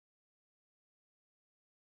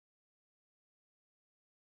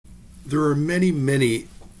There are many, many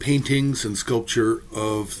paintings and sculpture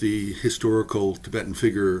of the historical Tibetan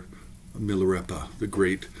figure Milarepa, the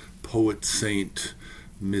great poet, saint,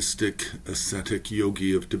 mystic, ascetic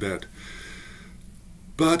yogi of Tibet.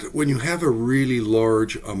 But when you have a really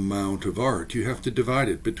large amount of art, you have to divide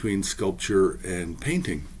it between sculpture and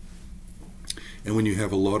painting. And when you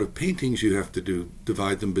have a lot of paintings, you have to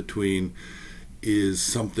divide them between, is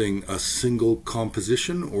something a single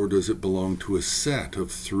composition, or does it belong to a set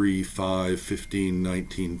of 3, 5, 15,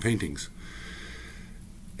 19 paintings?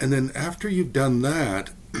 And then after you've done that,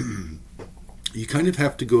 you kind of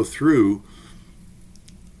have to go through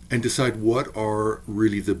and decide what are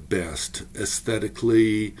really the best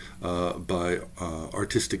aesthetically, by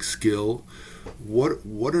artistic skill.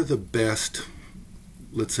 What are the best,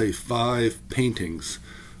 let's say, 5 paintings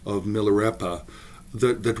of Milarepa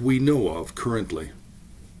that we know of currently?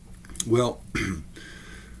 Well,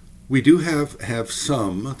 we do have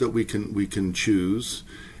some that we can choose,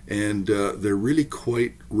 and they're really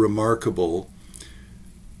quite remarkable.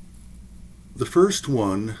 The first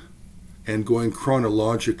one, and going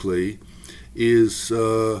chronologically, is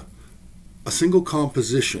a single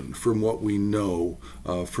composition from what we know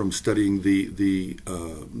from studying the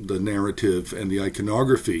narrative and the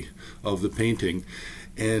iconography of the painting.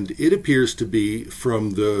 And it appears to be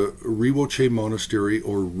from the Riwoche Monastery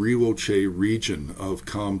or Riwoche region of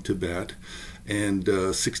Kham, Tibet, and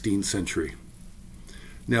 16th century.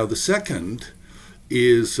 Now the second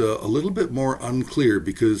is a little bit more unclear,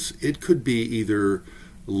 because it could be either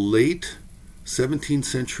late 17th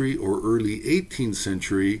century or early 18th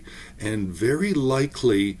century, and very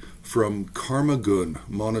likely from Gon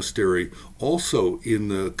Monastery, also in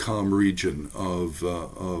the Kham region of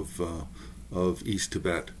East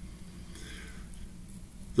Tibet.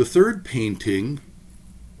 The third painting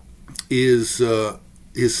is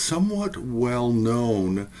somewhat well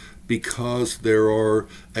known because there are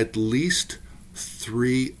at least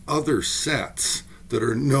 3 other sets that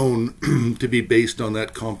are known to be based on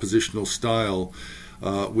that compositional style,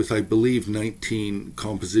 with, I believe, 19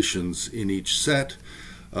 compositions in each set.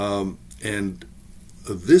 And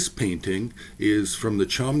this painting is from the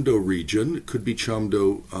Chamdo region. It could be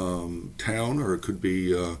Chamdo town, or it could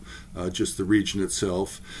be just the region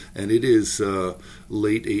itself. And it is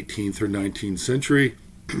late 18th or 19th century.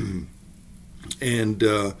 And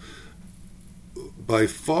by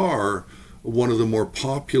far one of the more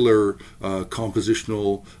popular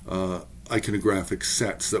compositional iconographic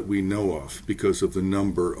sets that we know of, because of the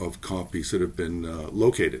number of copies that have been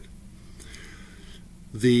located.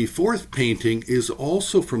 The fourth painting is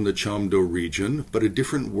also from the Chamdo region, but a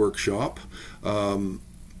different workshop,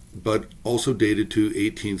 but also dated to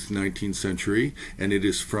 18th, 19th century, and it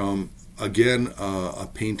is from, again, a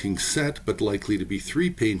painting set, but likely to be 3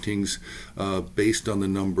 paintings based on the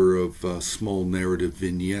number of small narrative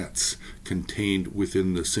vignettes contained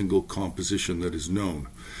within the single composition that is known,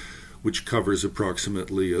 which covers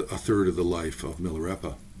approximately a third of the life of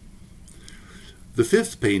Milarepa. The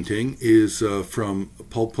fifth painting is from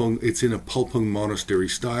Palpung. It's in a Palpung Monastery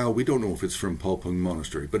style. We don't know if it's from Palpung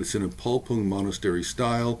Monastery, but it's in a Palpung Monastery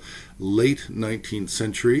style, late 19th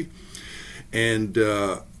century, and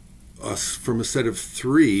from a set of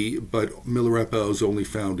 3, but Milarepa is only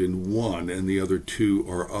found in 1, and the other 2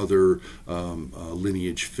 are other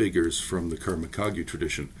lineage figures from the Karmakagyu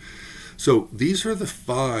tradition. So these are the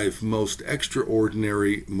 5 most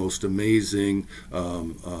extraordinary, most amazing,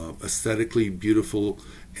 aesthetically beautiful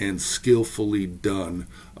and skillfully done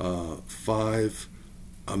 5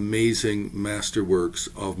 amazing masterworks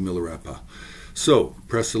of Milarepa. So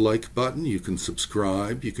press the like button, you can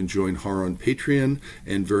subscribe, you can join HAR on Patreon,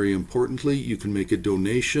 and very importantly, you can make a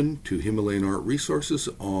donation to Himalayan Art Resources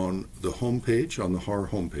on the homepage, on the HAR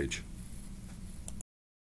homepage.